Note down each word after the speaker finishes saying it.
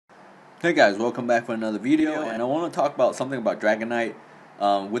Hey guys, welcome back for another video, and I want to talk about something about Dragon Knight.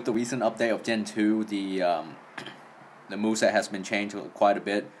 With the recent update of Gen 2, the moveset has been changed quite a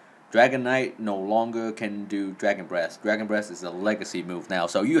bit. Dragon Knight no longer can do Dragon Breath. Dragon Breath is a legacy move now,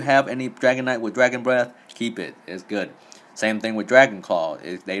 so you have any Dragon Knight with Dragon Breath, keep it. It's good. Same thing with Dragon Claw.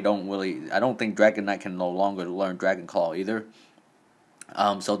 I don't think Dragon Knight can no longer learn Dragon Claw either.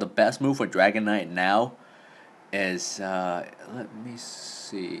 So the best move for Dragon Knight now is let me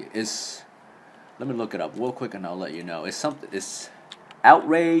see. Let me look it up real quick and I'll let you know. It's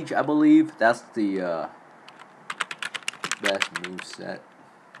Outrage, I believe. That's the best move set.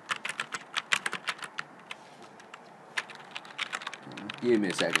 Give me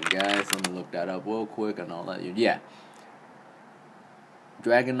a second, guys. Let me look that up real quick and I'll let you. Yeah.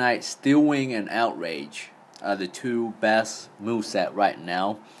 Dragon Knight, Steel Wing, and Outrage are the two best moveset right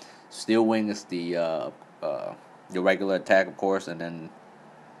now. Steel Wing is the your regular attack, of course, and then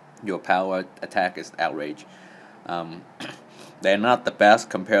your power attack is Outrage. They're not the best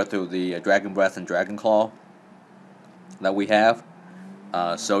compared to the Dragon Breath and Dragon Claw that we have.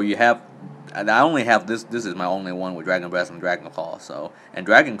 So you have, and I only have this. This is my only one with Dragon Breath and Dragon Claw. So, and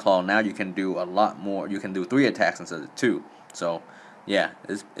Dragon Claw now you can do a lot more. You can do 3 attacks instead of 2. So, yeah,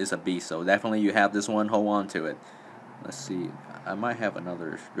 it's a beast. So definitely you have this one. Hold on to it. Let's see. I might have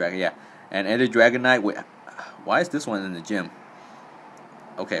another dragon. Yeah, and Enter Dragon Knight. Wait, why is this one in the gym?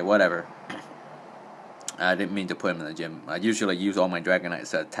 Okay, whatever. I didn't mean to put him in the gym. I usually use all my Dragon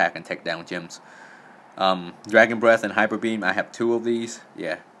Knights to attack and take down gyms. Dragon Breath and Hyper Beam. I have 2 of these.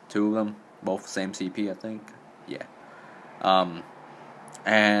 Yeah, 2 of them. Both same CP, I think. Yeah.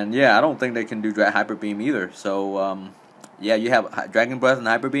 And yeah, I don't think they can do Hyper Beam either. So yeah, you have Dragon Breath and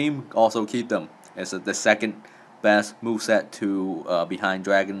Hyper Beam. Also keep them. It's the second best moveset to behind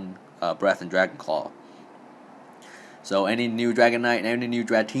Dragon Breath and Dragon Claw. So any new Dragon Knight and any new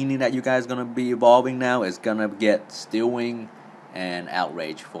Dratini that you guys gonna be evolving now is gonna get Steel Wing and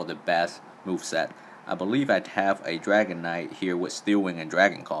Outrage for the best moveset. I believe I have a Dragon Knight here with Steel Wing and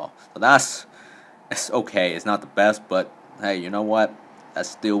Dragon Claw. So it's okay. It's not the best, but hey, you know what? That's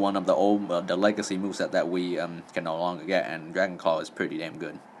still one of the old the legacy moveset that we can no longer get, and Dragon Claw is pretty damn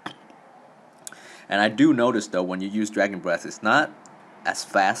good. And I do notice though, when you use Dragon Breath, it's not as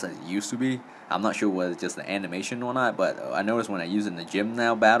fast as it used to be. I'm not sure whether it's just the animation or not, but I notice when I use it in the gym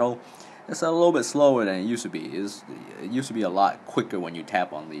now battle, it's a little bit slower than it used to be. It used to be a lot quicker when you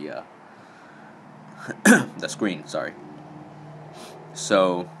tap on the the screen. Sorry.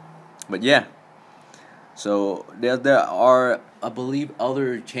 So, but yeah. So there are, I believe,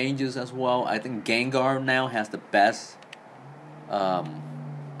 other changes as well. I think Gengar now has the best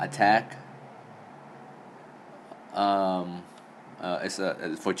attack. It's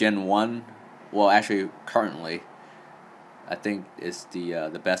for Gen 1. Well, actually, currently, I think it's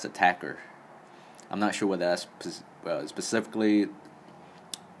the best attacker. I'm not sure whether that specifically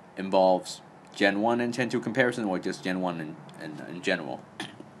involves Gen 1 and Gen 2 comparison or just Gen 1 in general.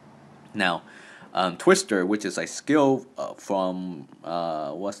 Now, Twister, which is a skill from,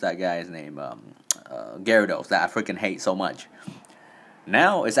 what's that guy's name? Gyarados, that I freaking hate so much.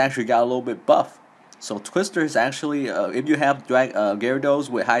 Now, it's actually got a little bit buff. So Twister is actually, if you have Gyarados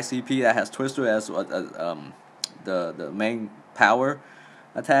with high CP that has Twister as the main power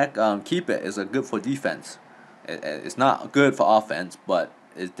attack, keep it. It's good for defense. It's not good for offense, but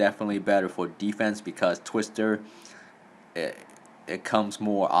it's definitely better for defense because Twister, it comes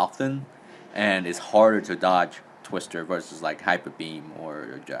more often, and it's harder to dodge Twister versus like Hyper Beam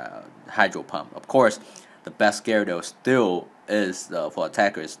or Hydro Pump. Of course, the best Gyarados still is for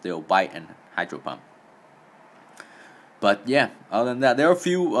attacker is still Bite and Hydro Pump. But yeah, other than that, there are a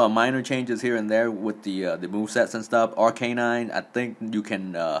few minor changes here and there with the movesets and stuff. Arcanine, I think you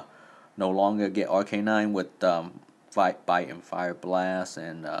can no longer get Arcanine with Bite and Fire Blast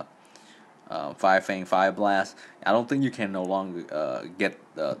and Fire Fang Fire Blast. I don't think you can no longer get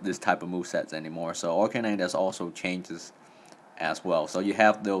this type of movesets anymore. So Arcanine does also changes as well. So you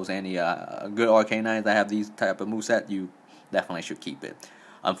have those any good Arcanines that have these type of moveset, you definitely should keep it.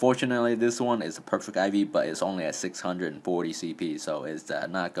 Unfortunately, this one is a perfect IV, but it's only at 640 CP, so it's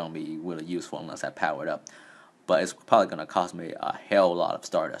not going to be really useful unless I power it up. But it's probably going to cost me a hell lot of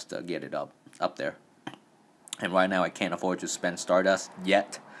Stardust to get it up there. And right now, I can't afford to spend Stardust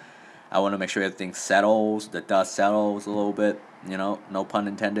yet. I want to make sure everything settles, the dust settles a little bit, you know, no pun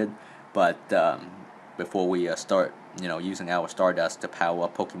intended. But before we start, you know, using our Stardust to power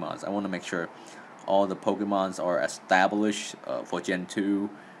up Pokemons, I want to make sure all the Pokemons are established for Gen 2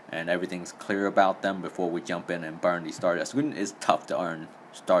 and everything's clear about them before we jump in and burn these Stardust. It's tough to earn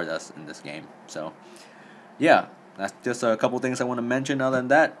Stardust in this game. So, yeah. that's just a couple things I want to mention. Other than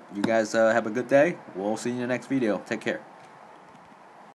that, you guys have a good day. We'll see you in the next video. Take care.